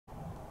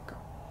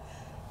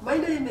My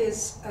name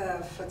is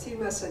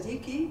Fatima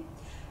Sadiqi.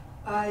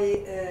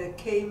 I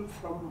came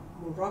from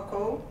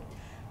Morocco.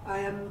 I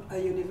am a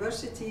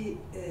university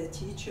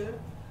teacher.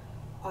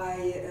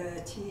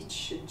 I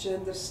teach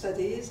gender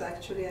studies.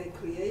 Actually, I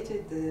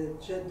created the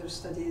gender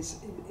studies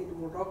in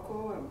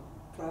Morocco, I'm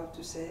proud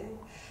to say.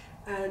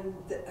 And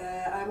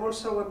I'm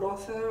also an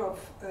author of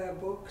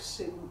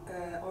books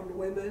on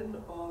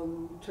women,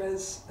 on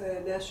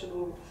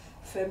transnational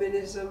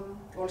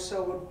feminism,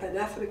 also on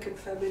Pan-African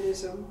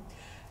feminism.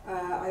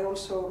 I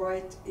also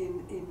write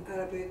in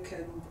Arabic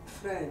and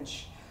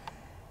French.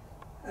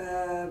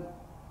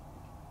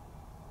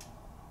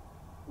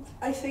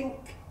 I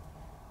think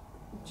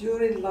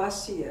during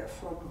last year,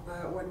 from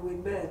when we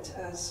met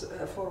as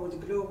Forward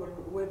Global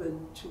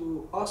Women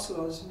to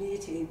Oslo's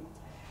meeting,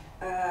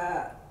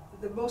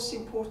 the most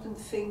important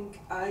thing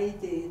I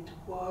did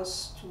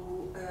was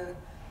to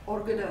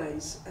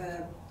organize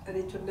an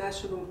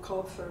international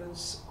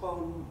conference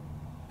on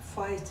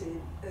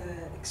fighting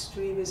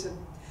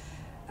extremism,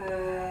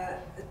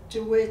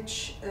 to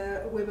which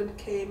women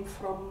came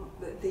from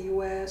the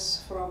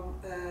US, from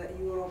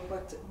Europe,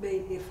 but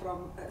mainly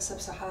from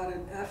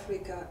Sub-Saharan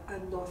Africa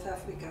and North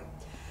Africa.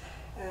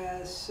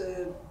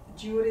 So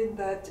during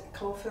that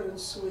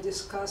conference we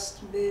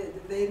discussed the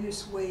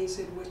various ways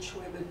in which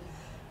women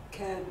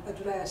can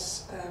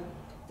address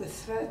the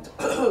threat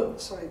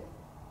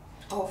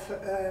of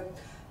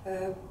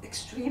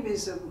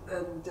extremism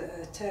and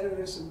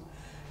terrorism.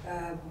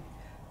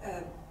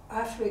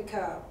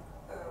 Africa,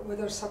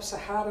 whether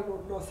Sub-Saharan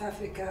or North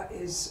Africa,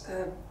 is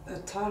a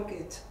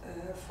target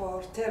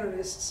for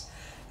terrorists,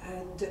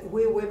 and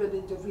we women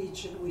in the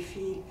region, we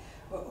feel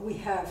we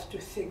have to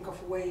think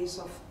of ways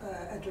of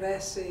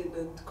addressing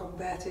and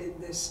combating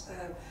this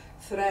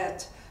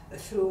threat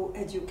through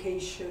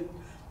education,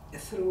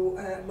 through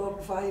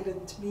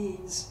non-violent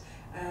means.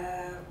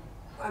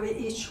 I mean,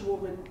 each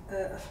woman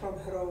from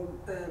her own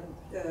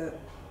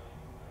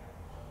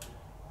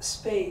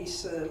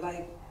space,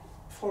 like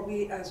for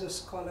me as a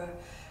scholar,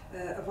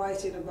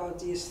 writing about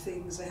these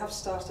things. I have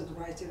started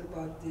writing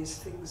about these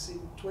things in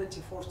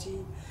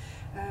 2014.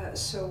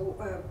 So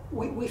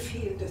we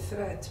feel the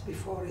threat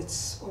before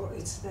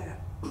it's there.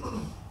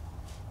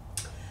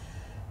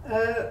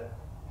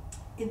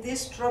 In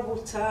these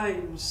troubled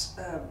times,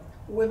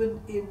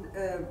 women in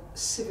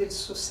civil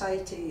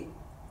society,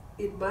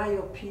 in my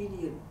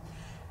opinion,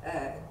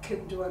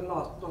 can do a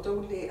lot, not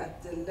only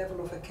at the level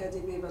of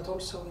academy, but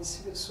also in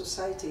civil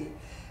society.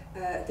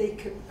 They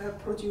can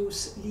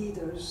produce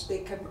leaders, they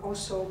can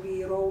also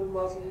be role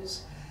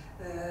models.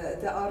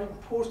 They are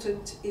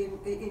important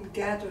in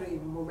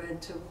gathering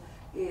momentum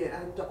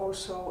and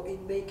also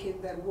in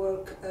making their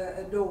work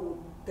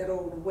known their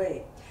own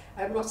way.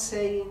 I'm not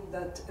saying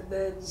that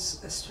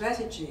men's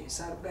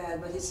strategies are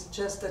bad, but it's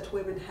just that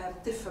women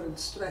have different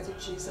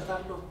strategies that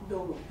are not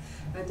known.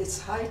 And it's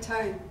high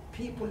time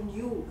people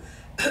knew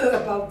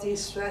about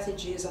these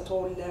strategies at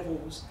all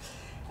levels.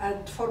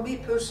 And for me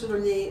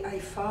personally, I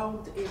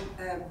found in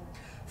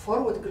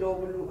Forward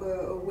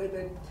Global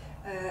Women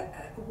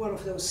one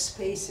of those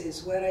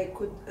spaces where I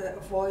could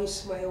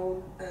voice my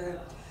own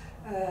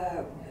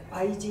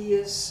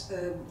ideas,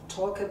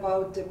 talk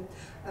about them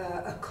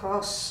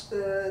across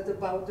the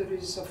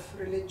boundaries of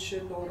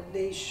religion or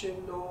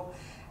nation. Or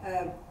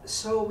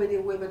so many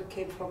women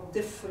came from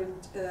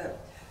different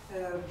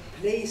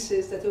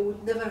places that I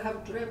would never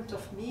have dreamt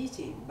of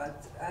meeting,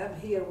 but I'm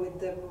here with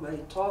them, I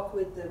talk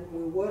with them,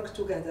 we work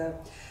together.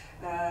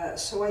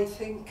 So I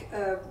think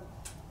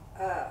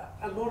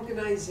an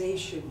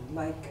organization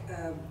like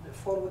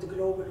Forward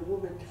Global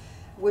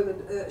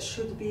Women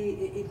should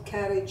be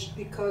encouraged,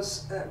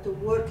 because the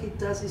work it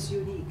does is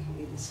unique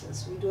in a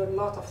sense. We do a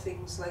lot of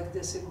things like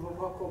this in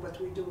Morocco, but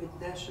we do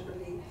it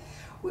nationally.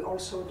 We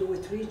also do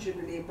it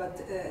regionally, but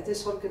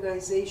this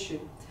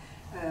organization,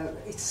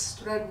 its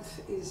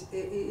strength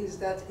is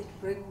that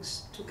it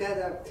brings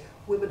together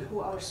women who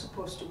are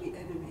supposed to be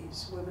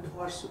enemies, women who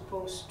are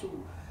supposed to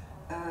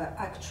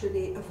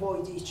actually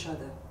avoid each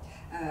other.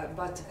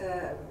 But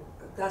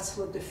that's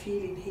not the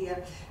feeling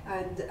here.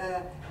 And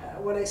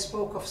when I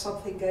spoke of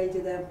something I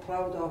did, I'm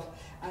proud of,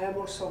 I am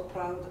also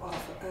proud of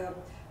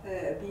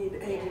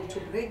being able to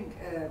bring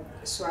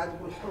Suad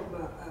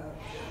Al-Hurma,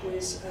 who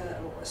is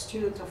a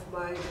student of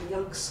mine, a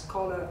young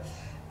scholar.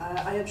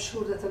 I am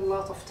sure that a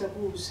lot of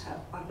taboos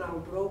are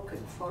now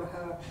broken for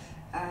her,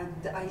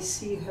 and I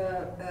see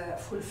her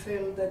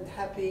fulfilled and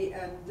happy,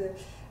 and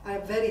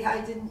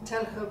I didn't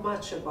tell her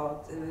much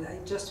about it. I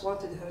just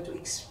wanted her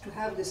to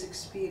have this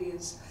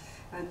experience,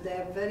 and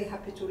I'm very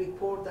happy to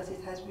report that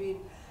it has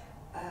been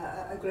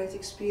a great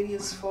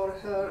experience for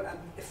her,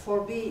 and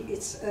for me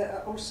it's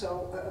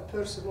also a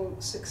personal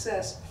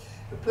success,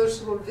 a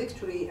personal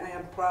victory I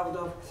am proud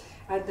of,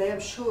 and I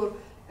am sure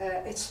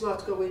it's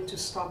not going to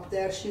stop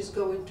there. She's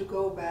going to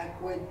go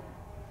back when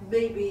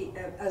maybe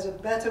as a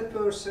better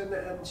person,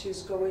 and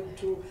she's going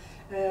to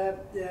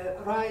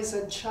rise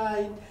and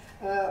shine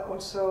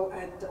also,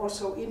 and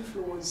also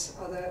influence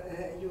other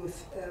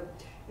youth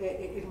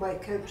in my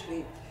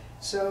country.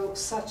 So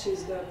such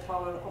is the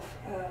power of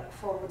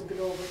Forward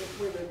Global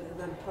Women,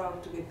 and I'm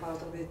proud to be part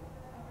of it.